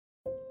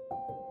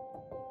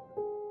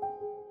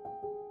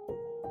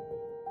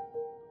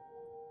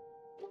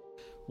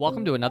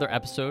Welcome to another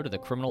episode of the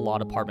Criminal Law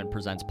Department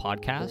Presents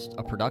podcast,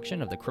 a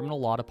production of the Criminal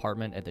Law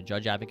Department at the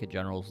Judge Advocate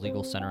General's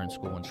Legal Center and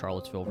School in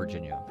Charlottesville,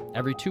 Virginia.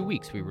 Every 2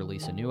 weeks, we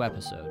release a new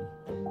episode.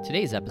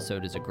 Today's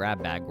episode is a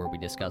grab bag where we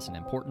discuss an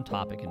important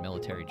topic in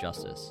military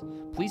justice.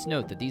 Please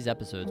note that these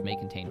episodes may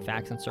contain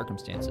facts and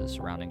circumstances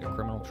surrounding a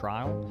criminal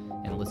trial,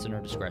 and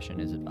listener discretion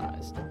is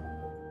advised.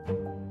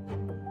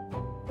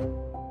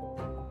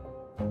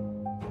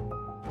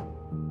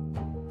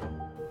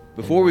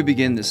 Before we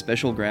begin this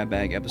special grab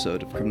bag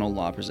episode of Criminal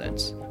Law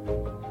Presents,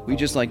 we'd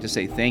just like to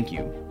say thank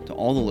you to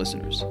all the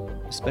listeners,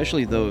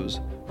 especially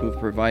those who have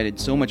provided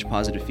so much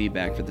positive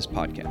feedback for this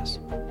podcast.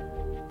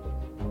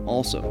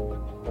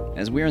 Also,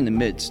 as we are in the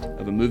midst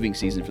of a moving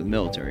season for the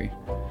military,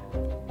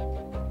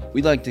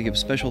 we'd like to give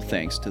special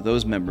thanks to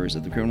those members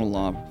of the criminal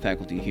law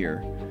faculty here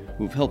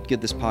who have helped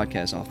get this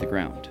podcast off the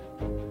ground.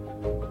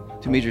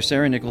 To Major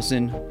Sarah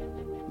Nicholson,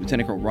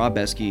 Lieutenant Colonel Rob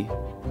Beskey,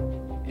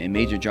 and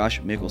Major Josh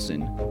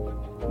Mickelson,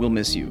 we'll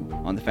miss you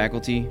on the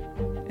faculty,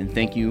 and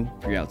thank you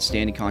for your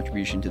outstanding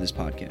contribution to this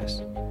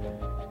podcast.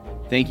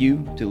 Thank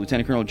you to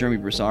Lieutenant Colonel Jeremy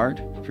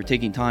Broussard for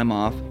taking time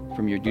off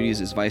from your duties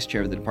as Vice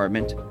Chair of the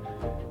Department,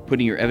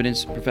 putting your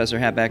evidence professor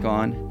hat back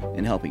on,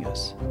 and helping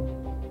us.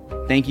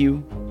 Thank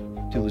you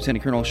to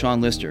Lieutenant Colonel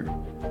Sean Lister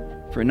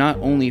for not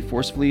only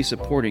forcefully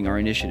supporting our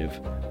initiative,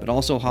 but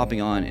also hopping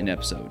on an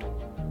episode.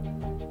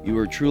 You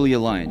are truly a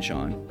lion,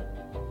 Sean.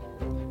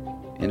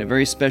 And a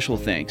very special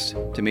thanks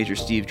to Major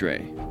Steve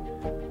Dre.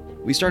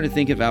 We started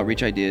thinking of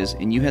outreach ideas,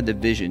 and you had the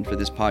vision for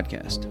this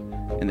podcast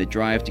and the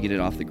drive to get it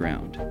off the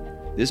ground.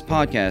 This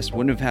podcast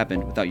wouldn't have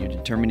happened without your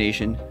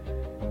determination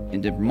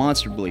and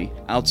demonstrably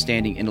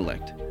outstanding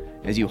intellect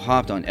as you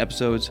hopped on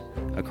episodes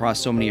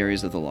across so many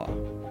areas of the law.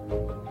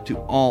 To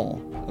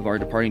all of our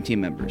departing team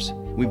members,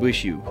 we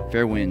wish you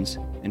fair winds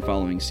and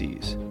following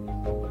seas.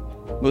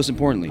 Most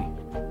importantly,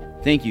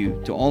 thank you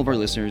to all of our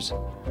listeners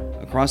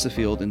across the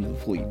field and the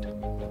fleet.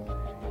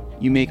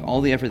 You make all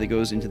the effort that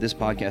goes into this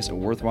podcast a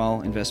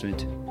worthwhile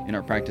investment in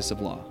our practice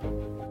of law.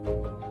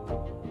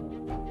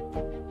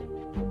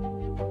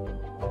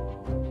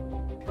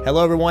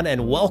 Hello, everyone,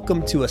 and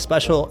welcome to a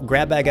special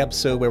grab bag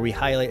episode where we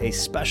highlight a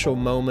special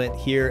moment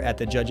here at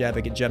the Judge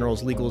Advocate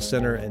General's Legal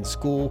Center and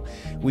School.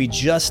 We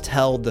just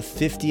held the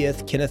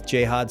 50th Kenneth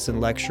J.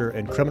 Hodson Lecture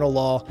in Criminal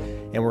Law,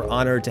 and we're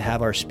honored to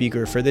have our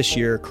speaker for this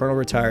year, Colonel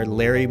Retired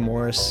Larry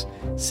Morris,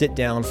 sit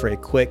down for a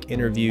quick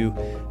interview.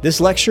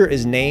 This lecture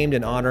is named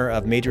in honor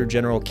of Major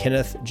General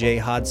Kenneth J.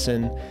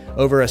 Hodson.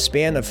 Over a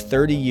span of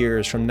 30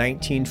 years from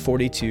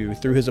 1942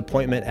 through his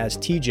appointment as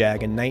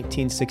TJAG in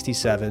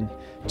 1967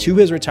 to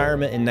his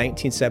retirement in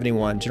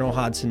 1971, General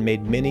Hodson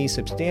made many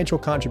substantial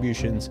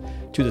contributions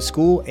to the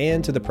school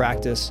and to the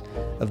practice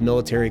of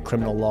military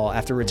criminal law.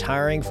 After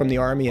retiring from the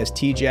Army as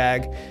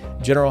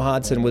TJAG, General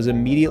Hodson was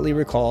immediately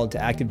recalled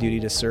to active duty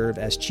to serve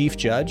as Chief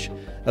Judge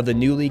of the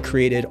newly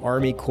created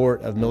Army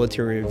Court of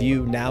Military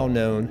Review, now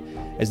known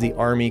as the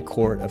Army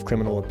Court of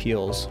Criminal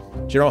Appeals.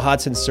 General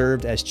Hodson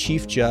served as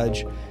Chief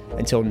Judge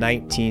until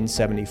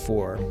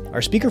 1974.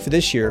 Our speaker for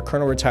this year,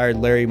 Colonel Retired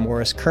Larry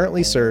Morris,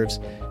 currently serves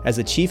as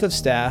the Chief of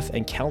Staff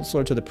and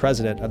Counselor to the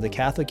President of the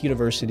Catholic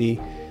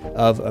University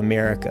of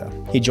America.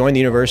 He joined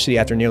the university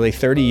after nearly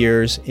 30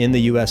 years in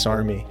the U.S.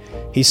 Army.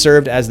 He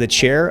served as the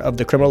Chair of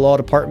the Criminal Law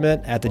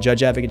Department at the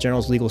Judge Advocate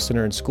General's Legal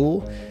Center and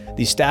School,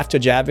 the Staff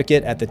Judge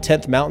Advocate at the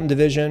 10th Mountain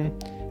Division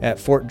at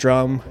Fort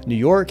Drum, New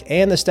York,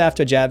 and the Staff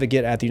Judge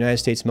Advocate at the United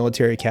States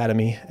Military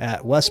Academy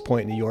at West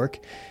Point, New York.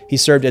 He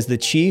served as the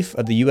Chief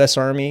of the U.S.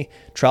 Army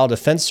Trial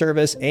Defense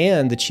Service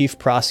and the Chief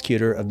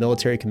Prosecutor of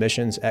Military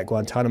Commissions at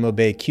Guantanamo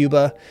Bay,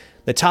 Cuba.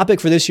 The topic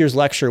for this year's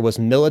lecture was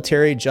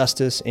military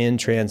justice in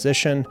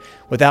transition.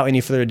 Without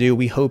any further ado,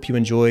 we hope you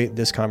enjoy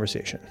this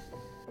conversation.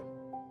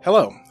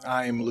 Hello,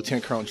 I'm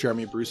Lieutenant Colonel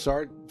Jeremy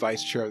Broussard,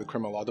 Vice Chair of the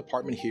Criminal Law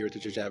Department here at the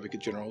Judge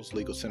Advocate General's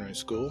Legal Center and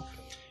School,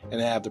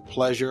 and I have the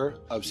pleasure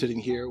of sitting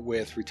here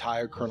with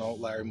retired Colonel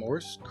Larry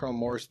Morris. Colonel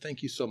Morris,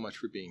 thank you so much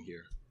for being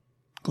here.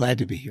 Glad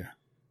to be here.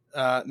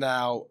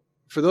 Now,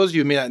 for those of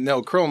you who may not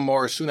know, Colonel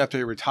Morris, soon after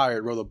he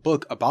retired, wrote a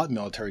book about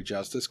military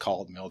justice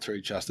called Military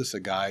Justice,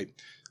 a Guide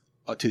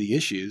to the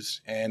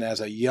Issues, and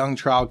as a young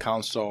trial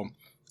counsel,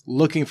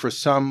 looking for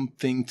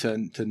something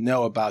to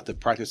know about the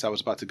practice I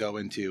was about to go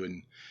into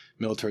and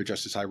military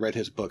justice, I read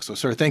his book. So,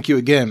 sir, thank you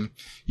again.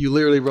 You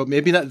literally wrote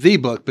maybe not the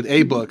book, but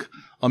a book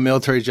on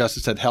military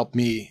justice that helped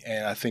me,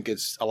 and I think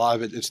it's a lot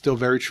of it. It's still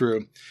very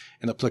true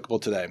and applicable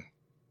today.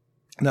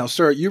 Now,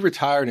 sir, you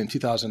retired in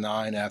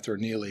 2009 after a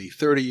nearly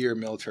 30-year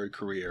military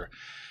career,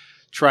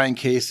 trying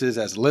cases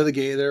as a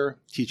litigator,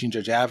 teaching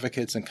judge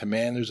advocates and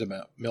commanders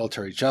about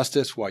military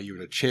justice while you were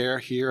the chair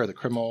here at the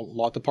Criminal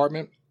Law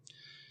Department.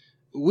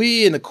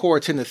 We in the Corps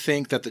tend to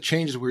think that the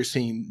changes we're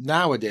seeing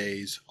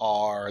nowadays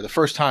are the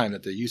first time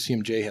that the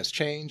UCMJ has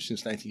changed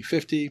since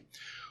 1950,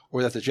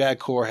 or that the JAG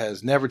Corps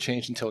has never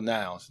changed until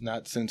now,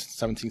 not since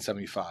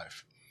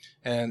 1775.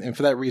 And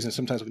for that reason,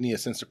 sometimes we need a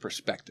sense of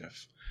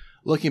perspective.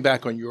 Looking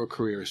back on your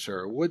career,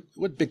 sir,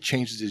 what big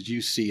changes did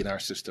you see in our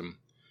system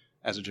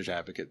as a judge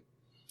advocate?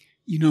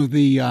 You know,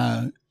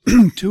 the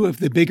two of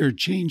the bigger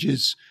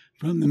changes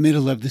from the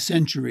middle of the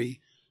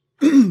century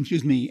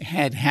excuse me,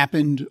 had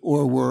happened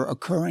or were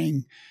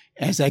occurring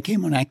as I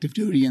came on active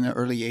duty in the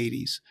early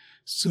 80s.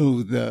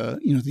 So the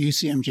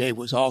UCMJ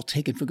was all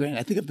taken for granted.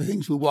 I think of the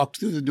things we walked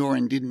through the door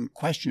and didn't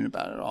question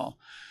about at all.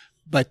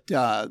 But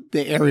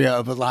the area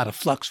of a lot of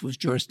flux was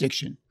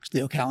jurisdiction, because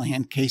the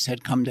O'Callahan case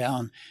had come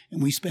down,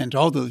 and we spent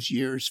all those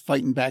years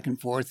fighting back and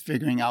forth,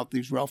 figuring out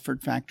these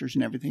Relford factors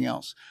and everything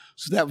else.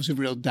 So that was a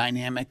real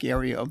dynamic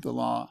area of the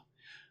law.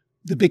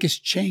 The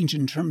biggest change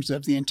in terms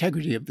of the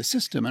integrity of the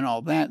system and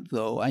all that,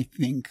 though, I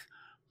think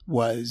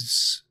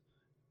was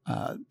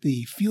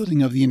the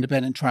fielding of the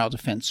Independent Trial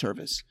Defense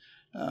Service.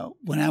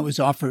 When I was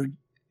offered,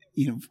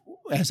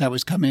 as I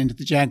was coming into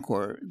the JAG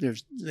Corps,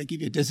 they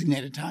give you a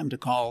designated time to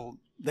call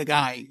the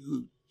guy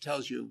who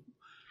tells you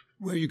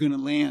where you're going to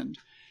land.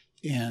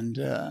 And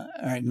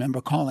I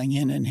remember calling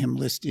in and him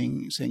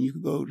listing, saying you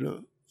could go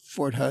to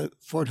Fort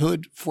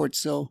Hood, Fort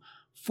Sill,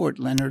 Fort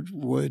Leonard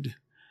Wood,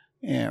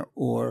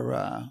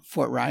 or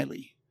Fort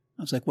Riley.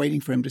 I was like waiting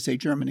for him to say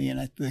Germany,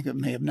 and I think it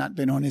may have not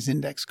been on his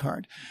index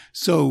card.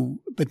 So,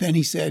 but then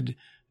he said,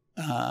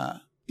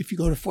 if you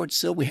go to Fort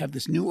Sill, we have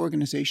this new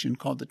organization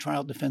called the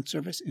Trial Defense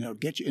Service, and it'll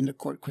get you into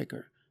court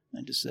quicker. And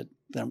I just said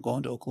that I'm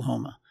going to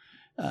Oklahoma.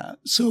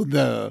 So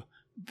the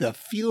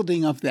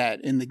fielding of that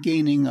and the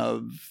gaining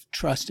of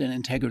trust and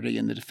integrity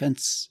in the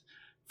defense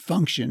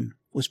function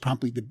was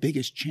probably the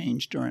biggest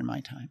change during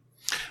my time.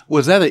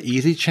 Was that an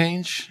easy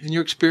change in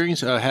your experience,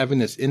 having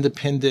this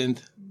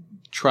independent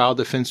trial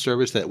defense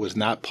service that was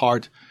not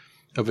part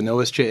of an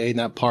OSJA,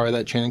 not part of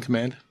that chain of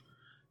command?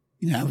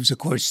 I was, of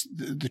course,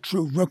 the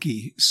true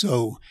rookie,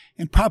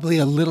 and probably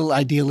a little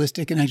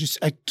idealistic, and I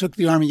took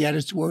the Army at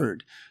its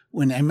word.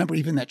 When I remember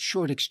even that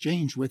short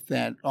exchange with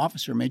that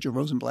officer, Major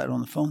Rosenblatt,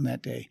 on the phone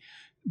that day,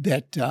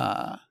 that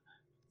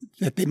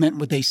they meant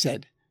what they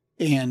said,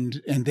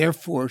 and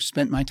therefore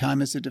spent my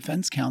time as a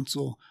defense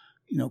counsel.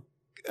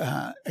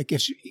 I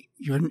guess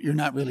you're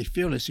not really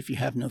fearless if you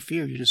have no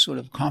fear. You're just sort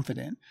of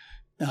confident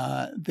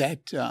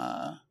that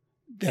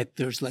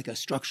there's like a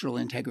structural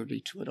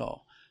integrity to it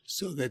all.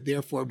 So that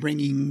therefore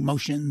bringing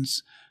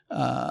motions,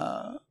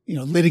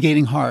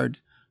 litigating hard,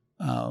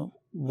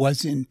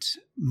 wasn't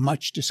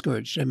much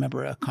discouraged. I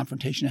remember a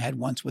confrontation I had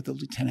once with a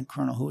lieutenant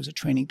colonel who was a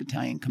training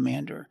battalion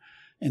commander,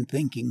 and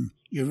thinking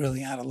you're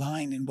really out of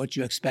line in what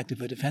you expect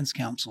of a defense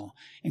counsel,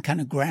 and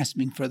kind of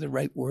grasping for the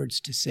right words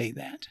to say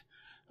that.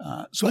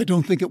 So I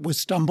don't think it was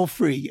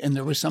stumble-free, and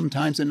there was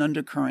sometimes an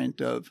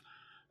undercurrent of,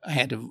 I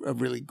had a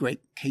really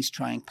great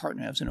case-trying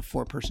partner. I was in a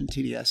 4-person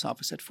TDS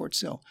office at Fort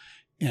Sill,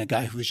 and a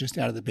guy who was just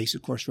out of the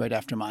basic course right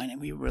after mine,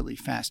 and we were really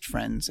fast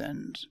friends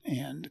and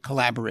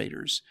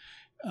collaborators.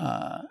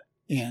 There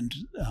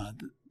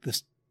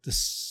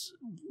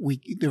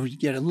would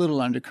get a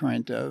little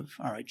undercurrent of,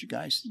 all right, you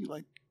guys,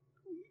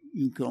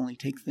 you can only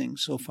take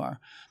things so far.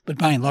 But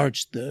by and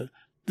large, the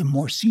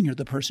more senior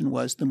the person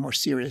was, the more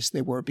serious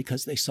they were,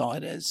 because they saw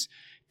it as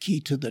key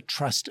to the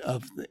trust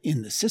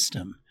in the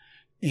system.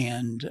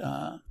 And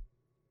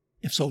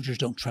if soldiers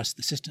don't trust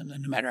the system,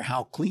 then no matter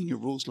how clean your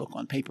rules look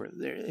on paper,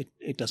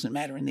 it doesn't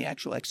matter in the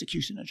actual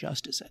execution of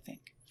justice, I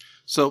think.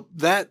 So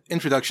that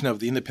introduction of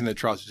the Independent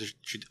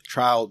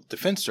Trial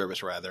Defense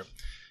Service,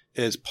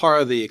 is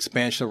part of the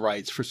expansion of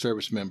rights for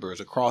service members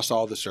across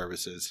all the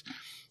services.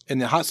 In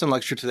the Hodson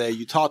lecture today,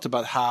 you talked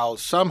about how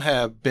some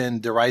have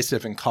been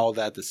derisive and called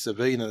that the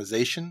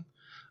civilianization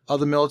of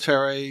the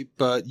military,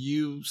 but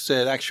you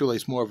said actually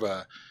it's more of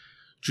a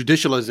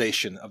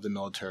judicialization of the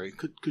military.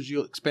 Could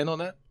you expand on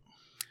that?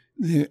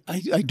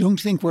 I don't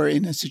think we're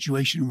in a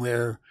situation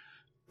where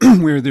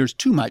there's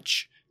too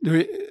much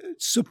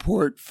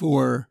support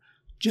for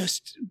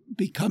just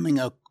becoming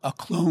a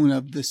clone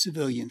of the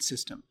civilian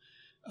system.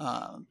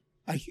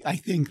 I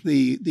think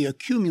the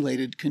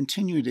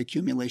continued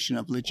accumulation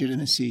of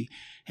legitimacy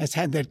has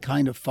had that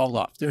kind of fall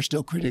off. There are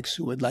still critics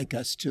who would like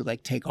us to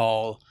take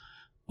all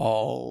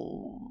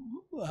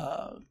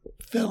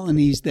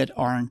felonies that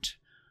aren't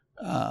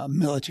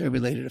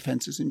military-related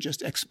offenses and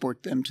just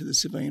export them to the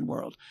civilian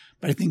world.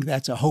 But I think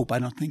that's a hope. I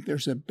don't think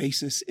there's a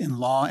basis in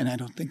law, and I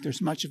don't think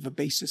there's much of a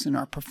basis in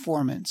our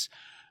performance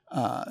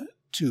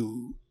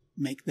to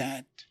make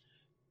that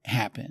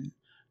happen.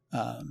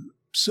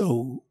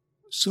 So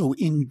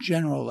in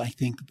general, I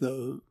think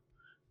the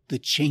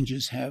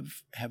changes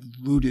have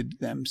rooted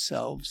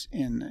themselves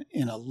in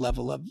a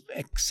level of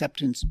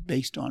acceptance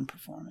based on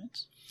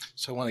performance.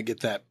 So I want to get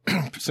that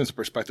sense of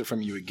perspective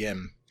from you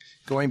again.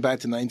 Going back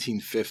to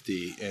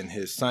 1950 and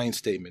his signed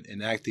statement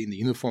enacting the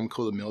Uniform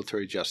Code of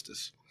Military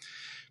Justice,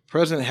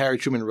 President Harry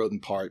Truman wrote in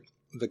part,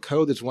 "The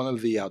code is one of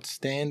the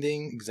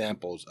outstanding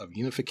examples of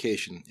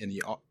unification in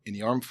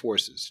the armed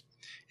forces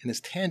and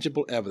is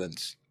tangible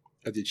evidence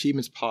of the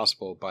achievements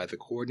possible by the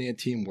coordinated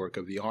teamwork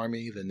of the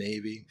Army, the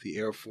Navy, the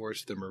Air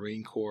Force, the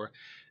Marine Corps,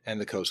 and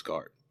the Coast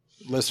Guard."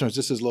 Listeners,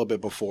 this is a little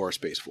bit before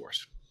Space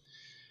Force.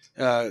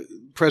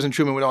 President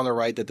Truman went on to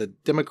write that the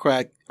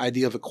democratic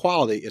idea of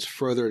equality is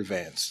further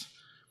advanced.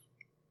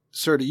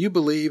 Sir, do you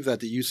believe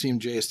that the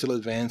UCMJ is still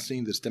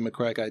advancing this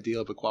democratic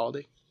ideal of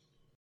equality?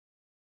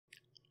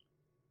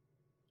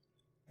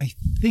 I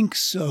think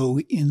so,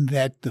 in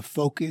that the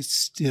focus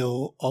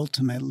still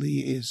ultimately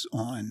is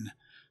on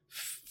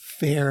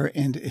fair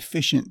and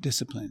efficient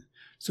discipline.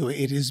 So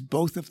it is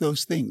both of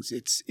those things.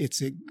 It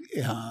is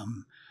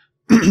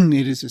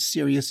a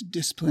serious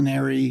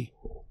disciplinary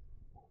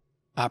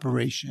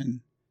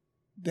operation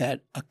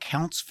that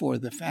accounts for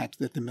the fact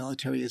that the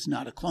military is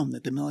not a clone,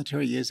 that the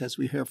military is, as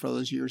we hear for all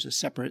those years, a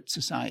separate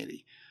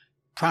society,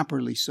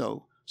 properly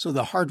so. So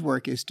the hard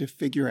work is to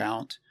figure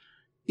out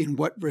in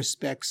what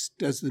respects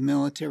does the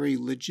military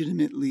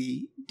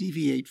legitimately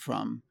deviate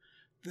from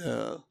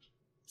the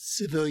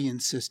civilian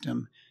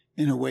system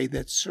in a way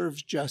that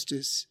serves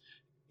justice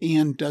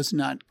and does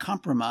not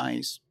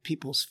compromise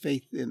people's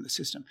faith in the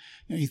system.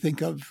 You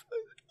think of,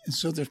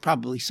 so there's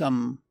probably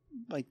some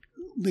like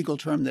legal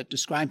term that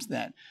describes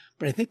that,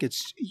 but I think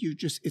it's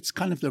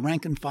kind of the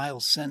rank and file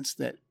sense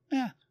that,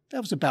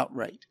 that was about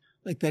right.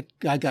 Like that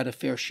guy got a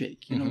fair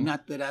shake,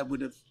 not that I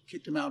would have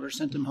kicked him out or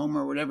sent him home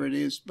or whatever it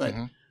is, but,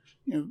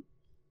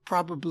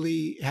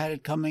 probably had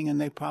it coming and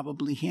they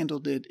probably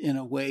handled it in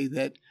a way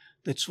that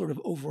sort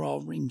of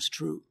overall rings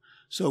true.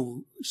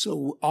 So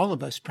all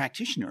of us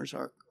practitioners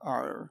are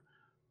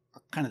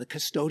kind of the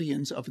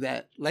custodians of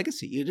that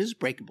legacy. It is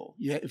breakable.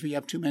 If you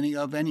have too many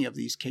of any of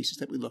these cases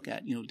that we look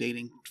at,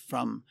 dating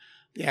from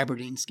the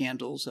Aberdeen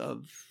scandals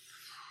of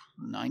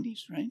the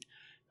 90s, right?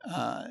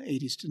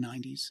 80s to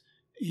 90s,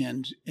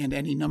 and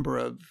any number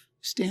of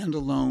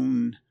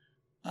standalone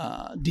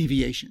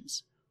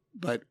deviations.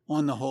 But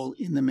on the whole,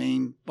 in the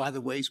main, by the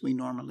ways we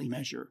normally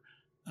measure,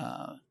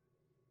 I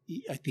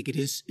think it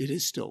is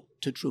still,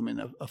 to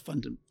Truman, a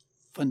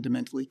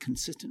fundamentally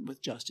consistent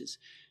with justice.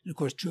 And of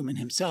course, Truman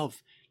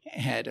himself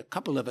had a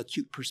couple of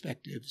acute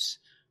perspectives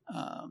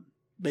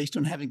based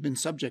on having been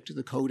subject to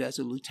the code as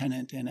a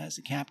lieutenant and as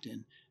a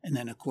captain, and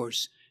then, of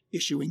course,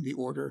 issuing the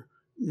order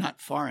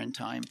not far in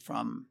time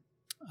from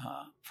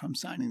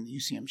signing the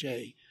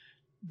UCMJ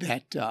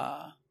that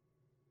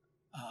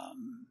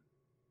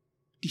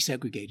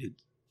desegregated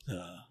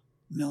the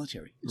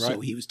military. Right. So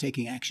he was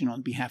taking action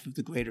on behalf of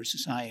the greater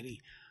society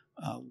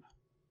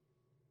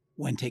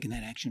when taking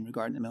that action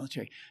regarding the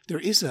military. There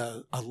is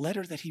a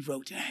letter that he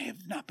wrote, and I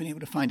have not been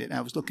able to find it.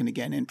 I was looking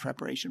again in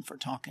preparation for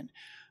talking,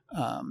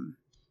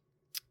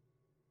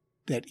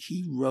 that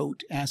he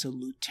wrote as a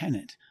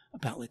lieutenant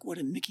about like what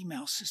a Mickey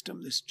Mouse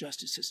system this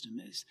justice system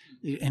is.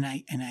 And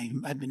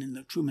I've been in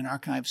the Truman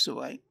archive,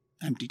 so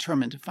I'm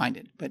determined to find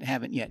it, but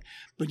haven't yet.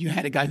 But you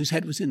had a guy whose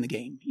head was in the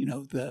game.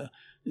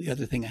 The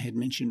other thing I had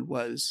mentioned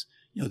was,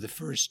 the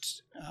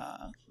first,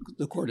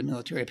 the Court of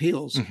Military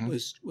Appeals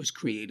was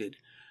created,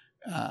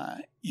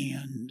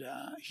 and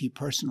he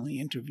personally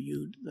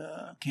interviewed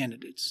the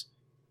candidates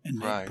and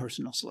made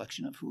personal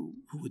selection of who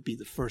would be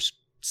the first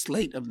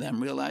slate of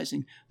them,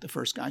 realizing the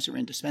first guys are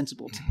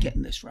indispensable to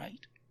getting this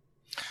right.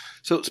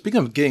 So speaking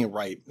of getting it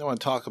right, I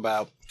want to talk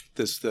about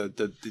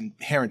the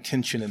inherent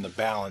tension and the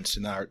balance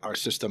in our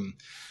system.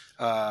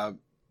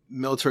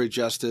 Military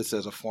justice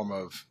as a form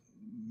of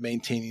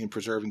maintaining and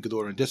preserving good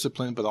order and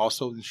discipline, but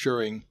also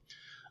ensuring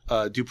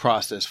due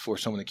process for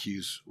someone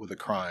accused with a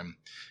crime.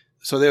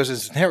 So there's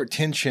this inherent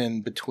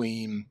tension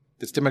between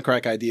this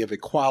democratic idea of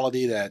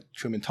equality that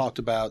Truman talked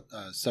about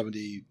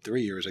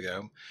 73 years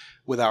ago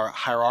with our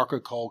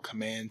hierarchical,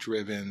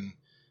 command-driven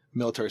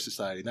military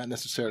society, not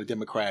necessarily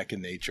democratic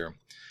in nature.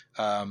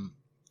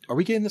 Are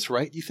we getting this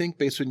right, do you think,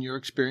 based on your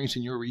experience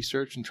and your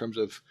research in terms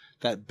of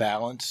that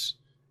balance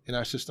in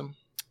our system?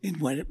 In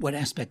what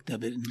aspect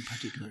of it in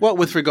particular? Well,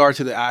 with regard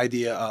to the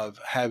idea of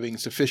having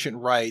sufficient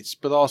rights,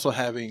 but also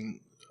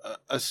having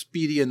a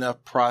speedy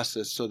enough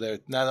process so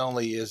that not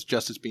only is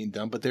justice being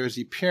done, but there is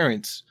the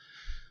appearance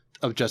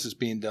of justice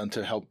being done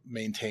to help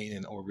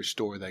maintain or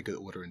restore that good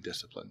order and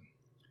discipline.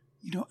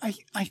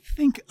 I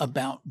think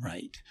about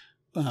right.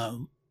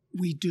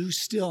 We do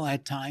still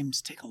at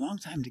times take a long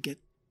time to get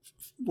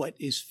what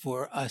is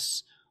for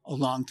us a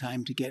long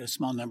time to get a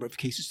small number of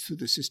cases through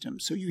the system.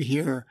 So you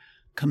hear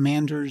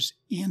commanders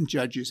and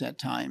judges at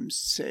times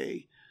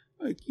say,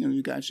 like,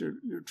 you guys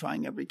you're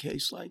trying every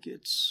case like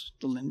it's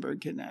the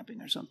Lindbergh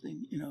kidnapping or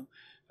something,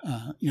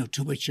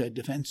 to which a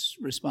defense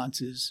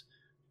response is,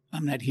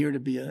 I'm not here to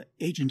be an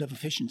agent of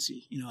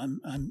efficiency.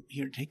 I'm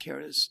here to take care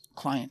of this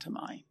client of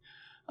mine.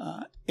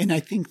 And I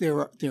think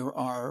there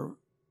are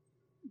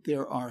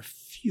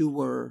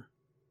fewer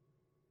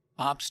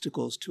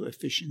obstacles to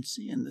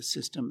efficiency in the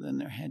system than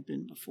there had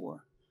been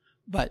before.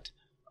 But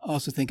I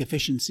also think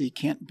efficiency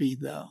can't be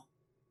the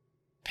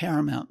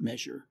paramount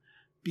measure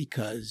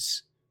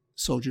because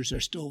soldiers are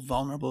still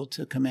vulnerable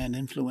to command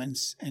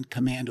influence and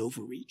command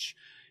overreach.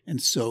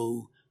 And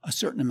so a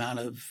certain amount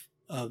of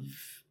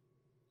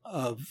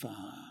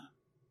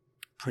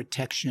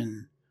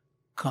protection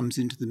comes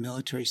into the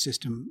military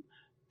system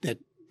that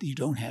you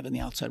don't have in the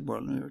outside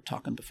world. And we were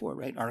talking before,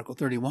 right? Article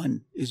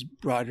 31 is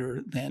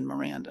broader than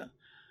Miranda.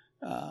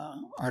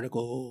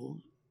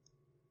 Article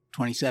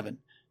 27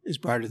 is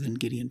broader than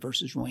Gideon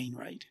versus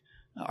Wainwright.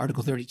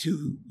 Article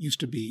 32 used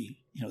to be,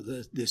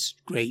 this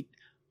great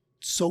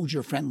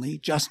soldier-friendly,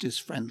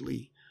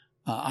 justice-friendly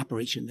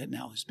operation that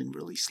now has been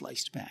really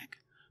sliced back.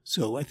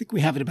 So I think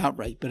we have it about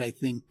right, but I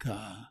think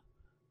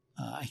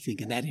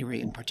in that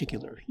area in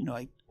particular,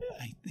 I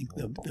think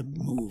the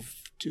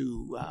move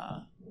to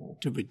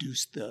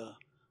reduce the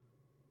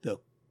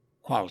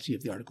quality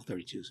of the Article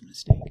 32 is a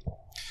mistake.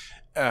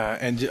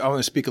 And I want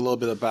to speak a little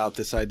bit about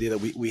this idea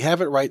that we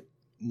have it right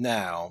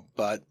now,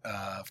 but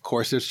of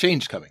course there's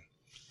change coming.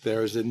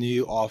 There is a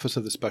new Office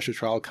of the Special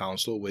Trial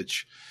Counsel,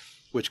 which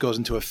goes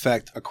into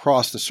effect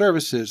across the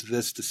services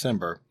this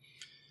December,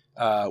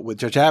 with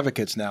judge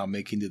advocates now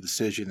making the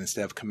decision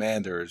instead of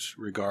commanders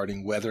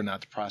regarding whether or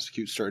not to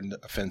prosecute certain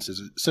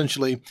offenses.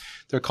 Essentially,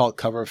 they're called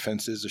cover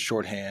offenses. The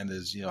shorthand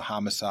is,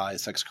 homicide,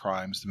 sex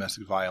crimes,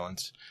 domestic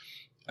violence,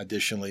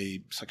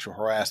 additionally, sexual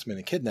harassment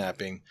and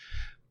kidnapping.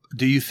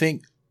 Do you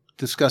think,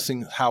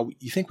 discussing how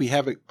you think we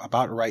have it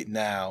about right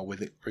now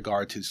with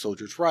regard to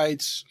soldiers'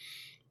 rights,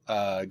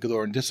 good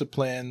order and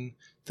discipline,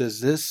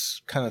 does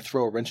this kind of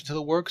throw a wrench into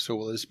the works, or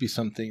will this be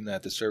something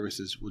that the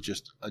services will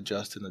just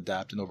adjust and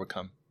adapt and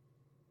overcome?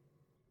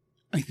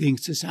 I think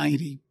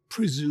society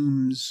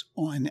presumes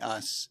on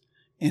us,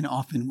 and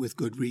often with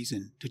good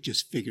reason, to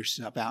just figure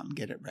stuff out and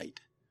get it right.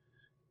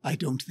 I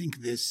don't think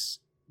this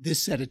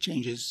set of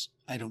changes,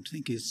 I don't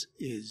think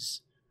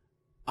is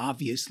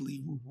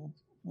obviously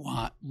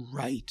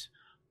right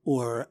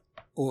or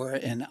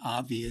an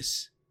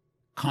obvious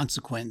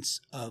consequence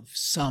of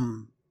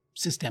some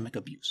systemic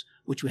abuse,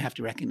 which we have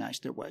to recognize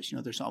there was.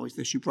 There's always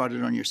this, you brought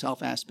it on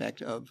yourself,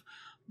 aspect of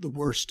the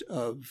worst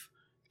of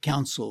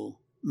counsel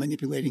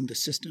manipulating the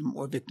system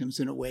or victims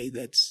in a way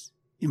that's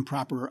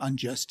improper,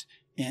 unjust,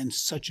 and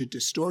such a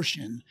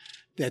distortion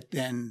that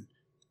then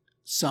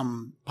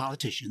some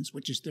politicians,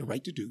 which is their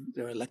right to do,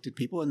 they're elected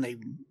people, and they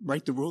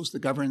write the rules that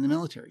govern the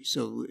military.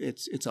 So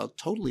it's a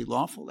totally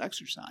lawful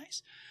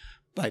exercise.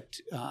 But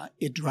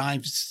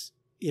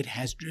it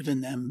has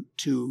driven them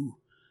to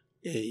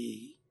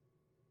a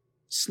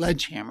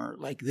sledgehammer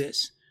like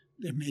this.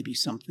 There may be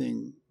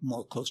something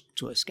more close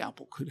to a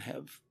scalpel could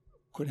have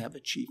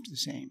achieved the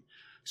same.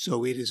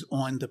 So it is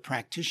on the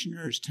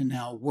practitioners to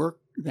now work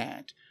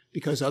that,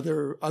 because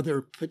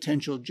other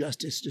potential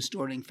justice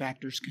distorting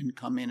factors can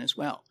come in as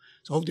well.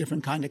 It's a whole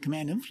different kind of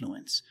command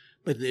influence,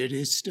 but it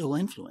is still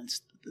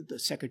influence. The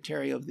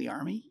Secretary of the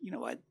Army,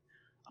 a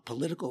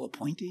political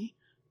appointee,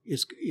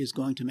 is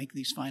going to make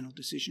these final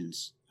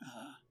decisions.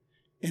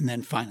 And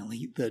then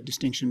finally, the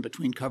distinction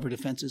between covered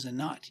offenses and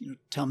not.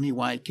 Tell me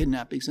why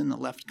kidnapping's in the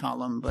left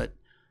column, but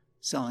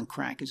selling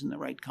crack is in the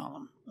right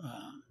column.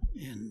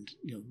 And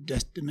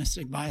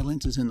domestic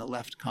violence is in the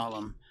left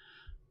column,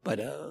 but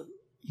a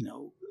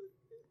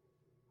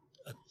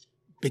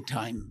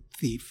big-time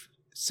thief,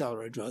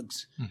 seller of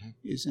drugs,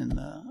 is in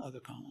the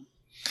other column.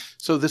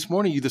 So this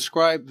morning you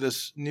described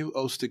this new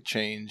OSTIC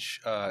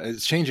change.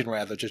 It's changing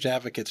rather judge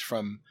advocates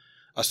from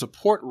a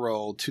support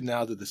role to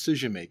now the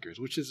decision makers,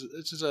 which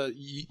is a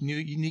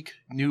unique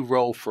new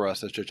role for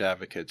us as judge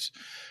advocates.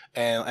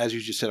 And as you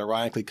just said,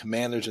 ironically,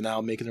 commanders are now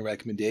making the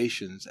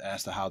recommendations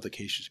as to how the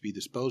case should be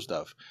disposed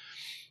of.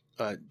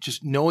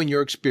 Just knowing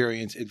your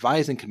experience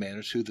advising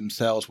commanders who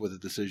themselves were the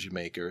decision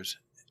makers,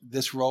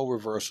 this role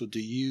reversal, do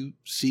you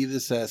see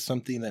this as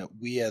something that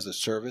we as a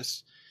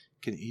service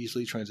can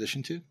easily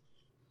transition to?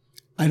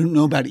 I don't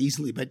know about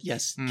easily, but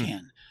yes,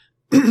 can.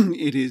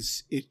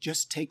 It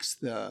just takes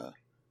the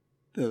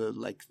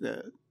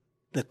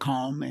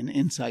calm and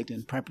insight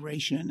and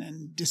preparation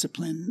and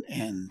discipline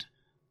and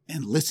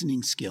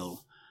listening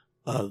skill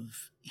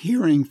of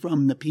hearing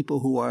from the people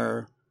who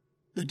are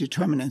the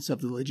determinants of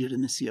the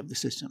legitimacy of the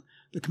system.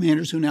 The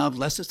commanders who now have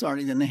less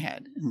authority than they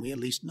had, and we at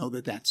least know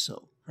that that's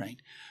so,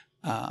 right,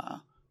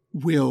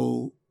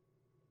 will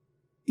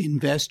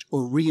invest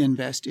or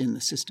reinvest in the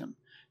system.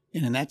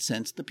 And in that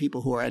sense, the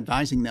people who are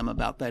advising them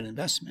about that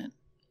investment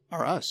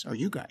are us, are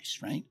you guys,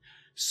 right?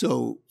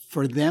 So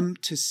for them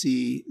to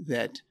see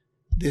that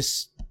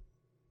this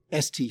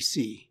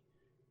STC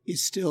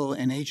is still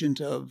an agent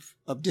of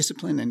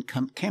discipline and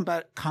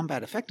combat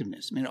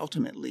effectiveness. I mean,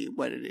 ultimately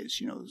what it is,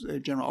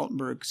 General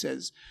Altenberg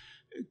says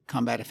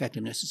combat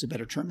effectiveness is a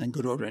better term than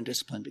good order and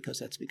discipline because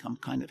that's become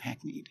kind of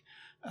hackneyed.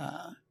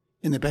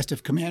 And the best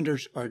of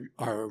commanders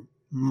are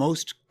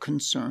most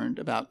concerned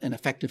about an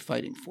effective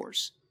fighting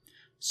force.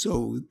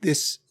 So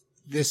this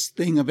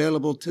thing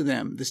available to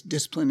them, this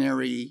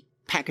disciplinary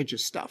package of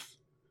stuff,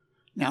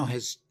 now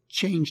has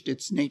changed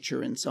its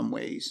nature in some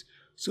ways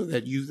so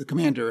that you, the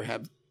commander,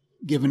 have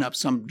given up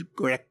some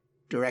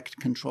direct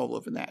control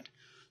over that.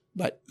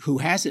 But who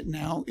has it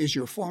now is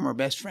your former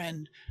best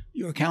friend,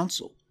 your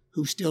counsel,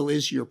 who still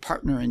is your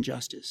partner in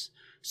justice.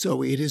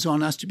 So it is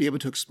on us to be able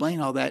to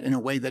explain all that in a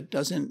way that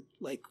doesn't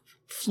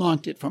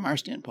flaunt it from our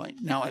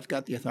standpoint. Now I've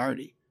got the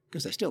authority,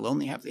 because I still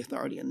only have the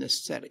authority in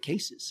this set of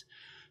cases.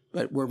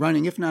 But we're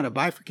running, if not a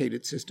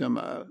bifurcated system,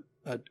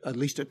 at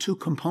least a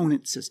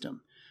two-component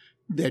system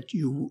that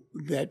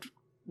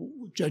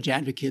judge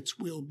advocates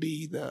will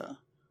be the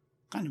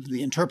kind of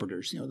the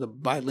interpreters, the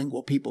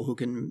bilingual people who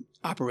can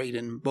operate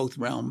in both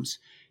realms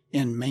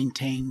and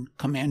maintain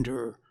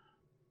commander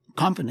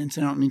confidence.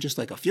 And I don't mean just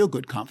like a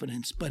feel-good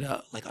confidence, but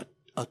like a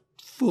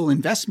full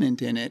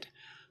investment in it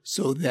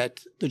so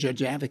that the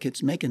judge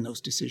advocates making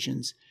those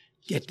decisions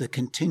get the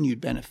continued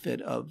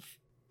benefit of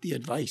the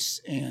advice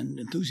and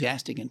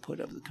enthusiastic input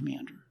of the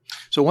commander.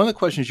 So one of the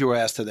questions you were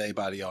asked today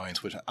by the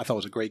audience, which I thought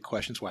was a great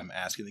question, so I'm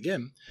asking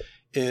again,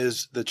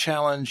 is the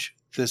challenge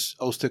this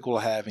OSTIC will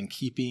have in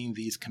keeping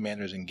these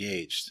commanders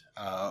engaged.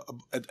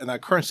 In our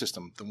current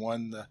system,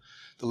 the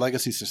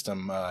legacy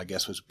system, I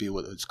guess would be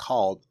what it's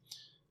called,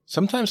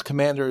 sometimes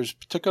commanders,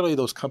 particularly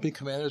those company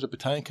commanders or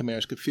battalion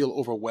commanders, could feel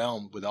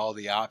overwhelmed with all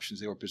the options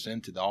they were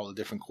presented, all the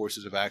different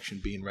courses of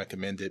action being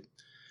recommended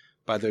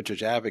by their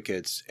judge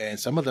advocates. And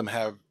some of them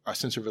have a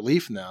sense of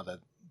relief now that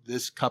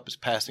this cup is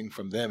passing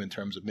from them in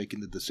terms of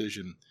making the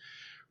decision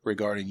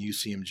regarding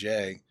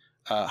UCMJ.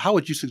 How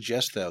would you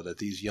suggest, though, that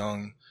these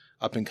young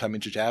up-and-coming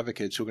judge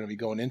advocates who are going to be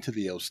going into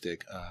the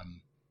OSTIC,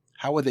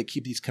 how would they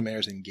keep these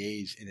commanders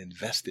engaged and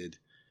invested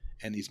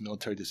in these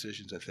military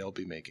decisions that they'll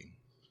be making?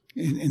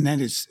 And that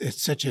is,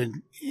 it's such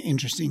an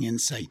interesting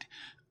insight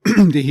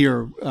to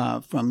hear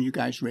from you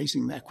guys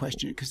raising that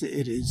question, because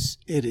it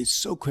is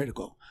so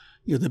critical.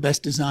 You know, the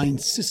best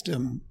designed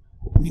system,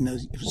 I mean,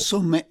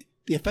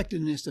 the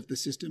effectiveness of the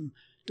system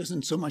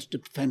doesn't so much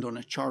depend on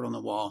a chart on the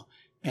wall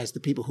as the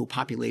people who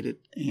populate it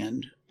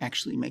and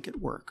actually make it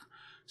work.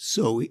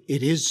 So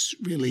it is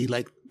really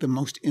like the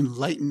most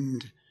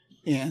enlightened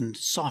and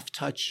soft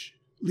touch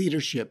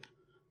leadership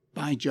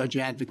by judge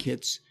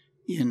advocates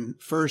in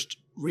first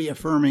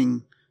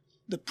reaffirming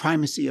the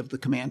primacy of the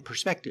command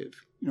perspective.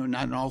 You know,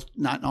 not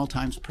in all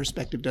times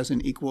perspective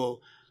doesn't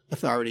equal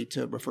authority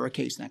to refer a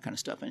case and that kind of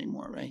stuff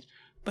anymore, right?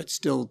 But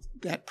still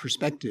that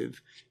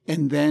perspective.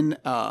 And then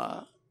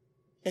an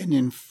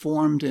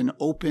informed and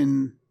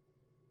open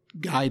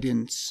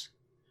guidance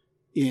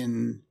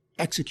in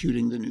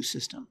executing the new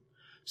system.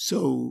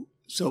 So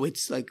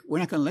it's like, we're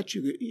not going to let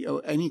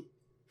you, any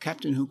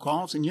captain who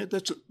calls, and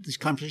this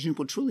conversation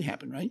will truly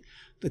happen, right?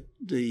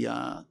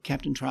 The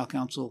captain trial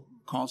counsel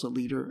calls a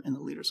leader, and the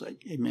leader's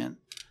like, "Hey, man,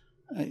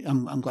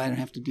 I'm glad I don't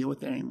have to deal with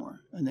that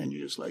anymore." And then you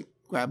just like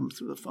grab them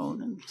through the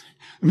phone, and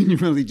I mean, you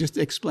really just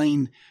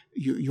explain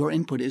your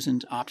input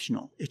isn't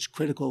optional; it's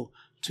critical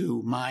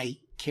to my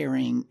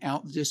carrying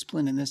out the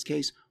discipline in this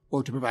case,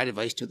 or to provide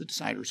advice to the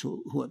deciders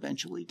who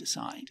eventually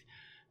decide.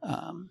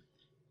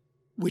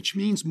 Which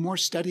means more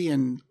study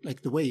and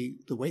like the way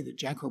that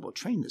Jack Herbo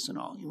trained this and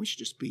all. We should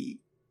just be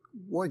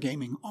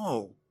wargaming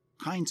all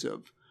kinds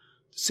of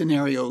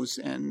scenarios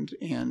and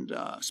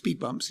speed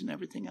bumps and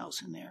everything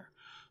else in there.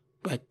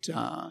 But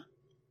so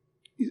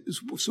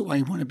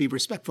I want to be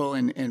respectful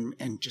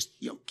and just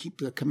keep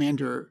the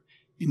commander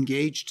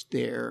engaged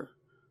there.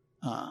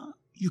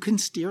 You can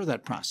steer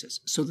that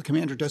process so the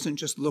commander doesn't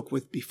just look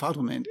with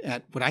befuddlement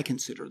at what I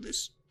consider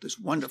this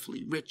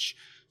wonderfully rich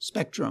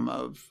spectrum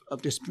of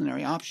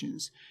disciplinary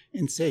options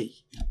and say,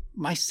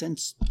 my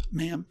sense,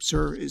 ma'am,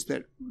 sir, is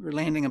that we're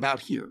landing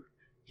about here.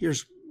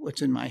 Here's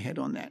what's in my head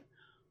on that.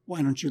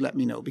 Why don't you let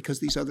me know?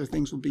 Because these other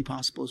things will be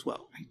possible as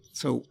well. Right?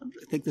 So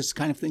I think this is the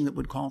kind of thing that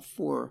would call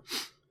for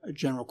a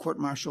general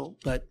court-martial,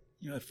 but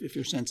if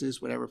your sense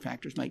is whatever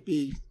factors might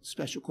be,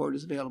 special court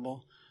is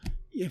available.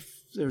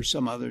 If there's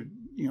some other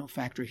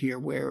factor here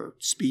where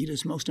speed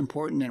is most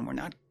important and we're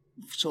not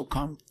so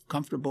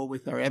comfortable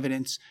with our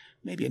evidence,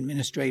 maybe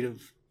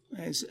administrative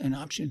as an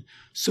option.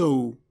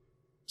 So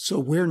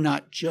we're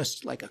not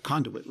just like a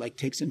conduit, like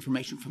takes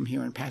information from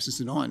here and passes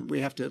it on.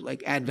 We have to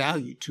like add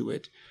value to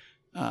it.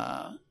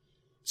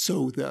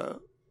 So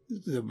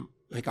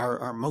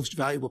our most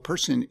valuable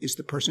person is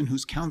the person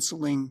who's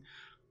counseling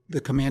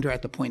the commander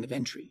at the point of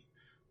entry.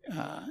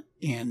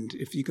 And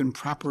if you can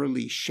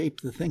properly shape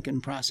the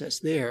thinking process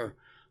there,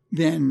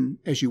 then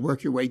as you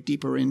work your way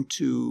deeper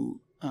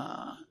into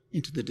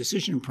the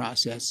decision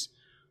process,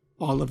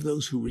 all of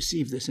those who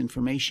receive this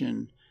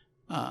information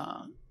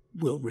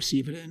will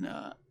receive it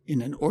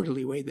in an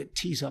orderly way that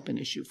tees up an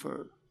issue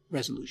for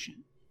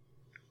resolution.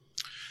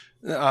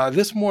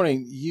 This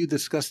morning, you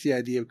discussed the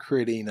idea of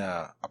creating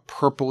a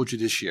purple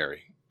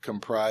judiciary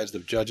comprised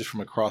of judges from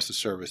across the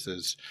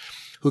services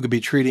who could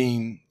be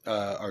treating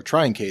or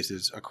trying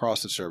cases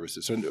across the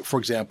services. So, for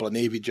example, a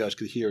Navy judge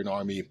could hear an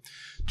Army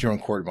general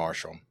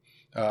court-martial.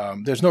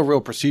 There's no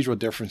real procedural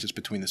differences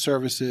between the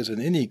services,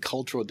 and any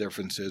cultural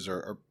differences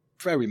are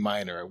very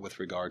minor with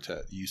regard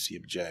to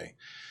UCMJ.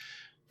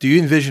 Do you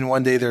envision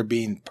one day there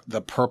being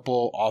the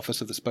purple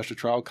office of the Special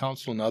Trial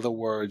Counsel? In other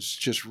words,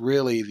 just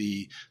really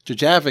the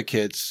judge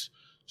advocates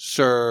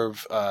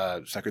serve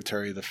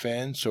Secretary of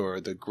Defense or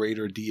the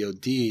greater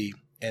DOD,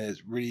 and it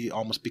really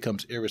almost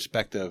becomes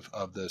irrespective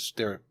of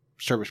their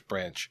service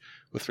branch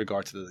with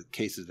regard to the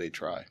cases they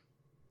try?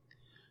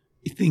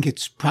 I think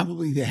it's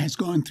probably that has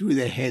gone through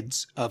the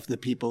heads of the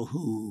people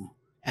who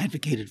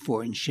advocated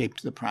for and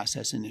shaped the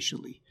process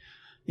initially.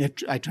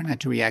 I try not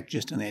to react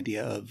just on the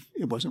idea of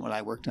it wasn't what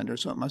I worked under,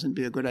 so it mustn't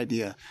be a good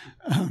idea.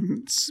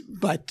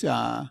 But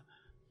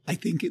I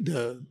think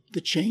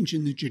the change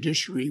in the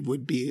judiciary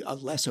would be a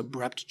less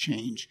abrupt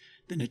change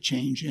than a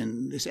change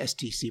in this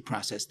STC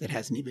process that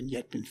hasn't even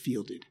yet been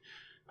fielded.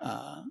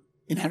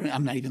 and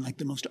I'm not even like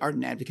the most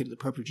ardent advocate of the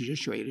appropriate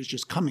judiciary. It is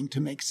just coming to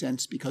make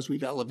sense because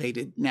we've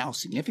elevated now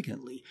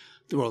significantly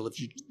the role of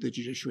the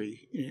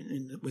judiciary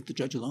with the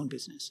judge alone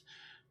business.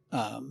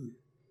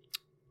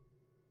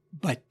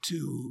 But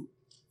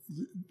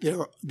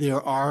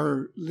there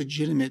are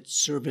legitimate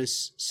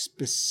service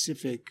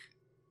specific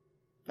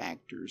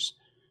factors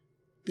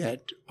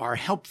that are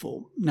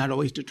helpful, not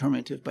always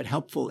determinative, but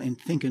helpful in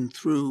thinking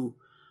through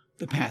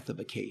the path of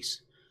a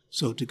case.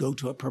 So to go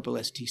to a purple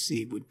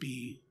STC would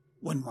be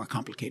one more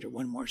complicator,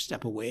 one more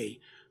step away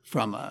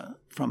from a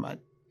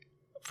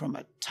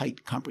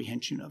tight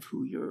comprehension of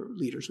who your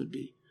leaders would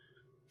be.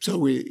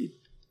 So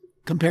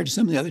compared to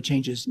some of the other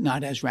changes,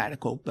 not as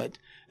radical, but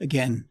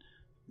again,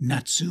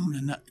 not soon,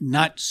 and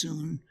not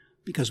soon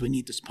because we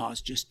need this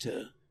pause just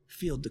to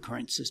field the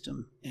current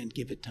system and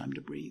give it time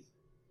to breathe.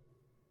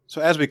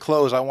 So as we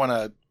close, I want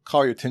to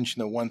call your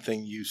attention to one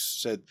thing you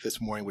said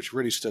this morning, which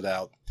really stood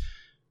out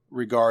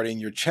regarding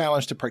your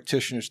challenge to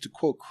practitioners to,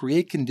 quote,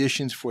 create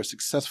conditions for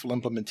successful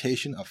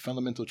implementation of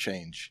fundamental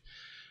change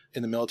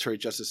in the military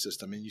justice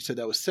system. And you said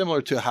that was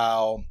similar to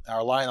how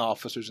our line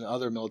officers and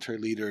other military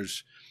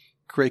leaders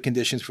create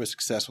conditions for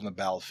success on the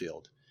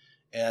battlefield.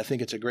 And I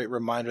think it's a great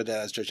reminder that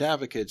as judge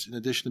advocates, in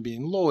addition to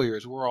being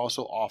lawyers, we're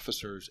also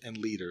officers and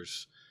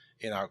leaders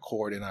in our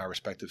court, in our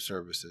respective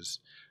services.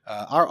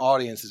 Our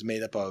audience is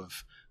made up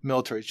of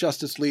military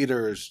justice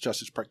leaders,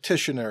 justice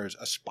practitioners,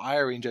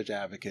 aspiring judge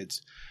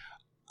advocates.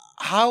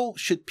 How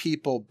should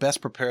people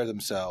best prepare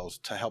themselves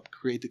to help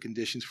create the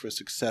conditions for a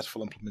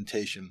successful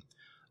implementation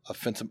of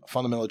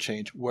fundamental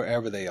change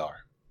wherever they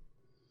are?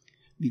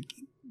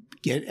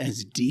 Get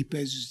as deep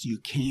as you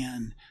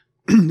can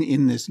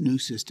in this new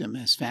system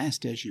as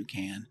fast as you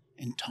can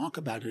and talk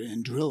about it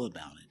and drill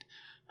about it.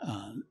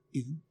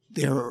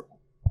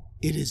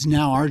 It is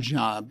now our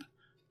job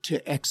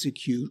to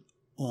execute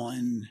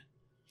on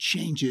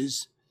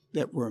changes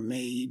that were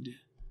made.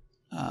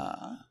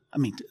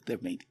 They're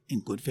made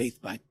in good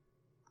faith by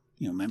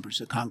members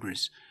of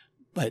Congress,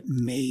 but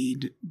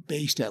made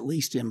based at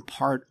least in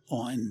part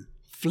on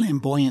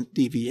flamboyant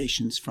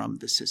deviations from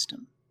the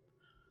system.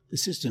 The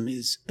system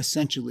is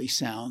essentially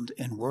sound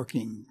and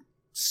working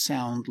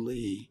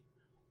soundly,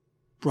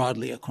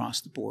 broadly across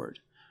the board.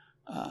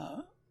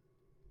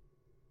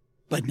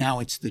 But now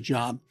it's the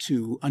job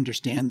to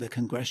understand the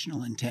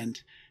congressional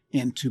intent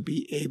and to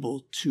be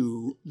able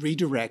to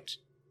redirect,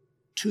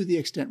 to the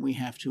extent we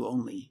have to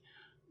only,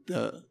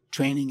 the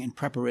training and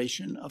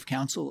preparation of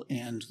counsel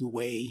and the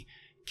way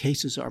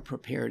cases are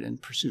prepared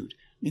and pursued.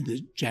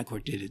 The JAG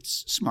Court did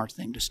its smart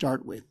thing to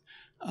start with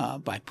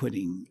by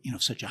putting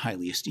such a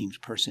highly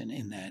esteemed person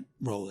in that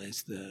role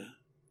as the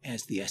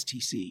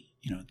STC.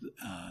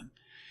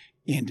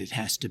 And it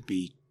has to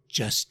be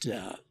just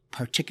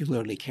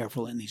particularly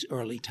careful in these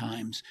early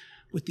times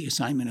with the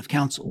assignment of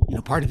counsel.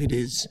 Part of it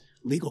is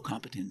legal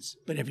competence,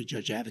 but every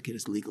judge advocate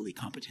is legally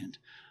competent.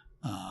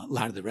 A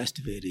lot of the rest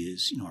of it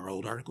is, our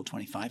old Article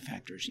 25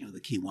 factors. The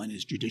key one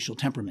is judicial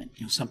temperament,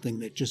 something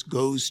that just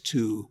goes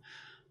to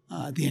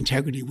the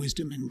integrity,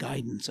 wisdom, and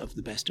guidance of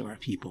the best of our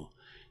people,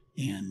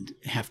 and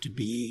have to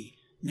be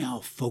now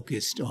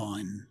focused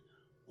on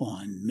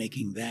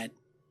making that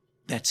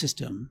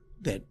system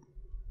that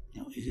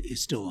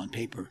is still on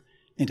paper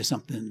into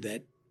something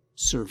that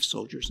serves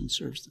soldiers and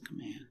serves the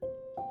command.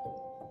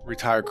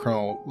 Retired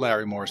Colonel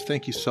Larry Morris,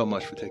 thank you so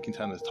much for taking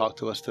time to talk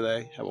to us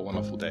today. Have a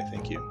wonderful day.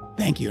 Thank you.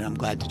 Thank you, and I'm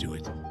glad to do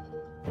it.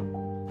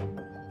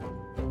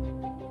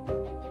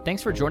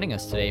 Thanks for joining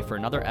us today for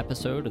another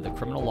episode of the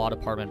Criminal Law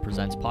Department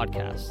Presents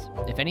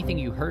podcast. If anything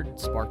you heard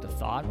sparked a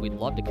thought, we'd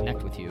love to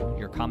connect with you.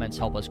 Your comments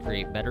help us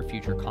create better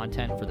future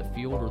content for the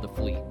field or the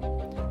fleet.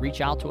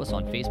 Reach out to us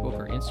on Facebook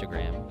or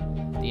Instagram.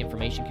 The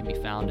information can be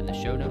found in the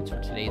show notes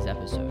for today's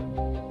episode.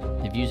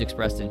 The views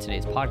expressed in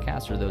today's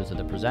podcast are those of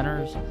the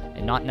presenters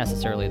and not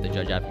necessarily the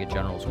Judge Advocate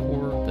General's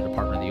Corps, the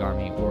Department of the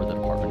Army, or the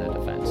Department of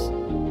Defense.